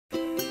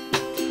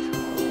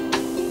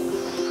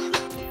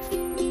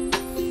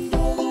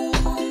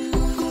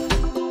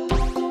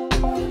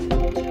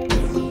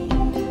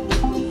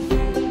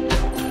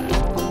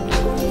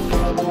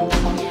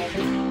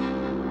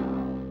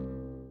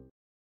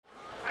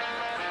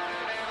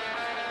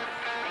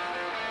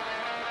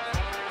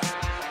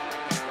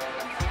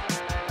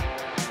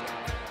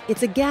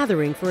It's a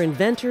gathering for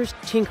inventors,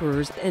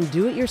 tinkerers, and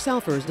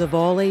do-it-yourselfers of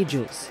all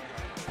ages.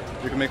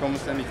 You can make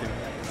almost anything.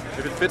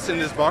 If it fits in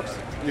this box,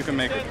 you can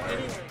make it.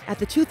 At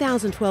the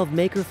 2012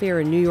 Maker Faire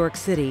in New York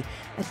City,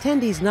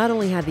 attendees not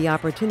only had the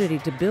opportunity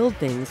to build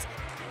things,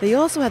 they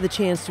also had the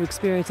chance to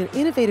experience an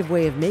innovative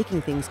way of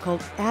making things called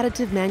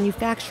additive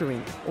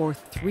manufacturing, or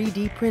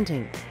 3D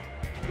printing.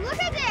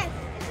 Look at this!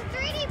 It's a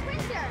 3D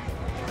printer!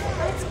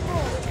 That's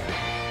cool.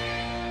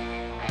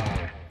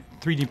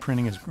 3D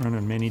printing has grown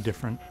in many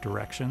different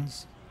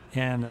directions,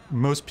 and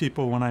most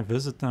people, when I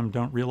visit them,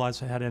 don't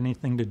realize it had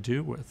anything to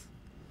do with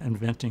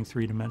inventing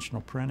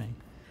three-dimensional printing.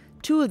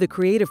 Two of the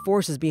creative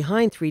forces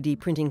behind 3D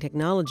printing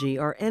technology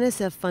are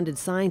NSF-funded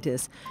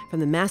scientists from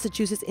the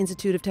Massachusetts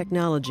Institute of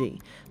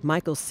Technology,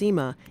 Michael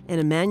Cima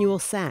and Emanuel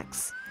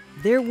Sachs.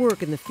 Their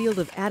work in the field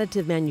of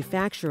additive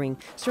manufacturing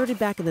started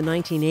back in the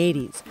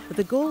 1980s with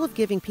the goal of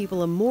giving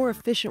people a more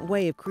efficient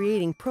way of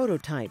creating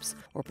prototypes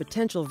or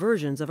potential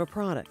versions of a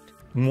product.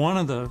 One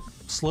of the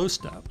slow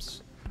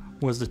steps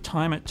was the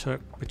time it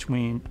took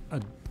between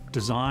a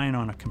design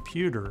on a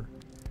computer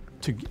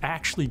to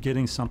actually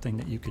getting something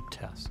that you could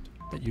test,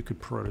 that you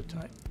could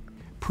prototype,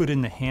 put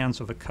in the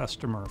hands of a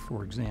customer,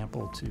 for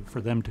example,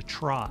 for them to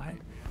try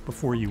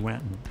before you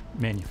went and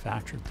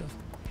manufactured them.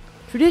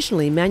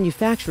 Traditionally,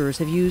 manufacturers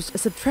have used a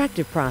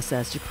subtractive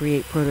process to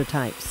create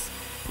prototypes.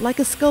 Like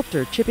a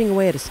sculptor chipping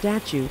away at a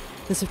statue,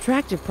 the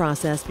subtractive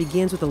process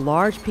begins with a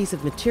large piece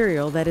of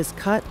material that is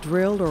cut,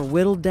 drilled, or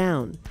whittled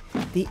down.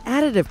 The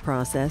additive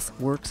process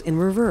works in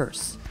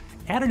reverse.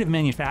 Additive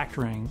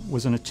manufacturing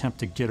was an attempt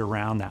to get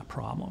around that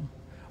problem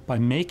by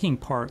making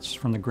parts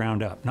from the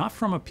ground up, not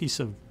from a piece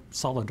of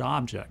solid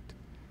object,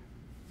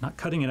 not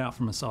cutting it out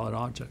from a solid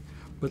object,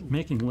 but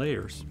making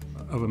layers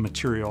of a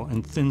material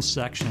in thin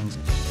sections.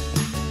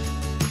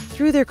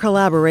 Through their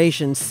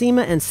collaboration,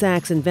 Cima and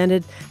Sachs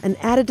invented an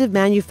additive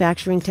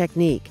manufacturing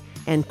technique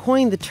and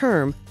coined the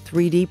term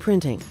 3D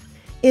printing.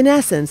 In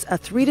essence, a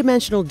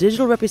three-dimensional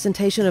digital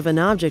representation of an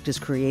object is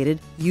created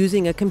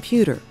using a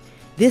computer.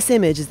 This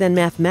image is then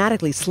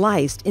mathematically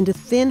sliced into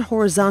thin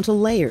horizontal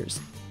layers.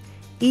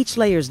 Each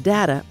layer's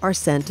data are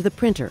sent to the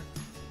printer.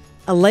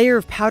 A layer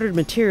of powdered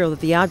material that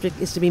the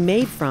object is to be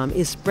made from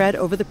is spread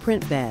over the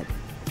print bed.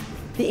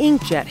 The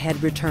inkjet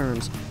head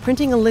returns,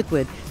 printing a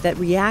liquid that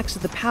reacts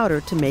with the powder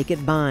to make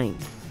it bind.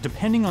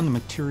 Depending on the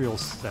material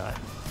set,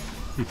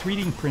 the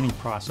 3D printing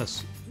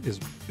process is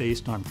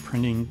based on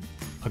printing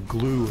a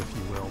glue, if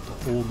you will, to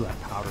hold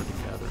that powder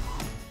together.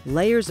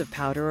 Layers of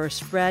powder are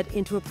spread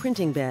into a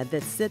printing bed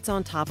that sits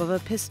on top of a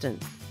piston.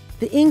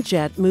 The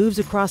inkjet moves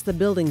across the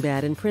building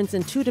bed and prints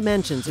in 2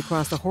 dimensions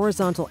across the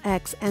horizontal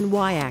X and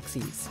Y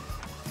axes.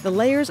 The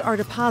layers are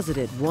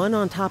deposited one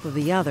on top of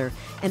the other,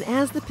 and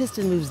as the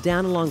piston moves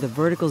down along the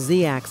vertical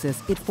Z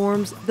axis, it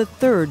forms the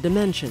 3rd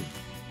dimension.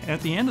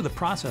 At the end of the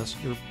process,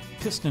 your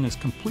piston is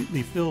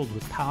completely filled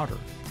with powder,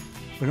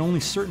 but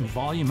only certain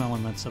volume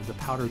elements of the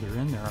powder that are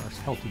in there are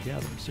held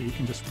together, so you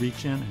can just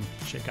reach in and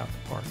shake out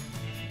the part.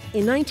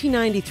 In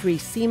 1993,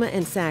 Cima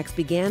and Sachs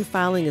began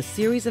filing a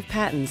series of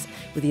patents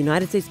with the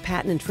United States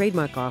Patent and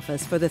Trademark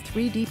Office for the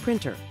 3D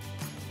printer.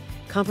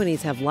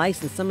 Companies have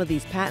licensed some of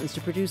these patents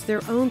to produce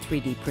their own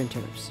 3D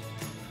printers.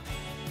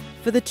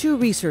 For the two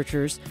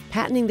researchers,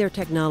 patenting their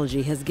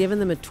technology has given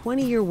them a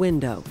 20-year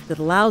window that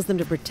allows them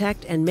to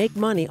protect and make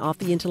money off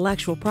the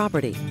intellectual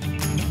property.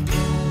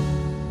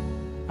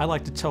 I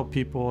like to tell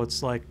people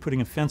it's like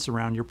putting a fence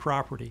around your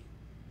property.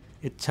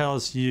 It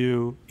tells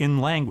you in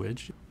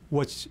language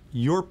what's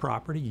your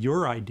property,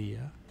 your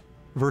idea,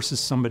 versus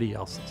somebody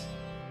else's.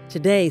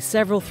 Today,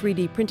 several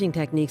 3D printing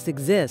techniques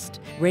exist,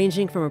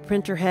 ranging from a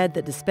printer head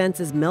that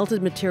dispenses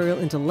melted material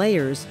into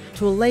layers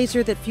to a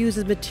laser that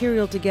fuses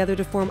material together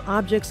to form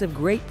objects of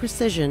great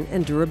precision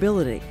and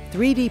durability.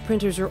 3D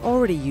printers are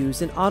already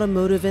used in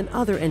automotive and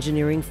other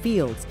engineering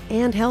fields,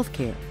 and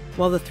healthcare.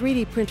 While the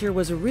 3D printer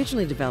was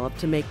originally developed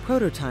to make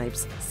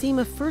prototypes,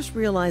 Cima first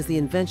realized the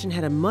invention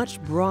had a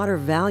much broader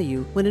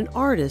value when an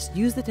artist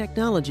used the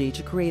technology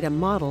to create a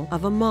model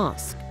of a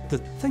mosque. The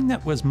thing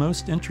that was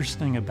most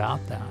interesting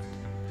about that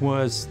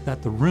was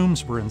that the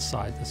rooms were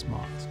inside this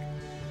mosque.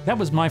 That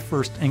was my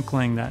first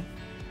inkling that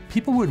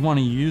people would want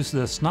to use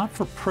this not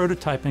for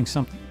prototyping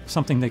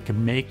something they could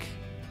make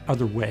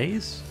other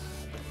ways.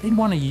 They'd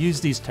want to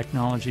use these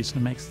technologies to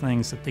make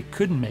things that they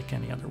couldn't make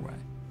any other way.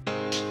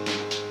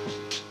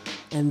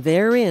 And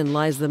therein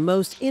lies the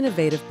most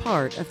innovative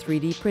part of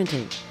 3D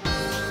printing.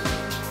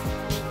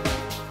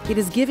 It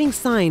is giving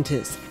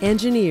scientists,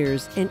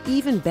 engineers, and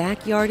even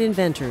backyard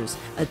inventors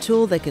a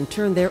tool that can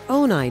turn their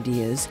own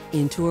ideas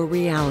into a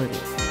reality.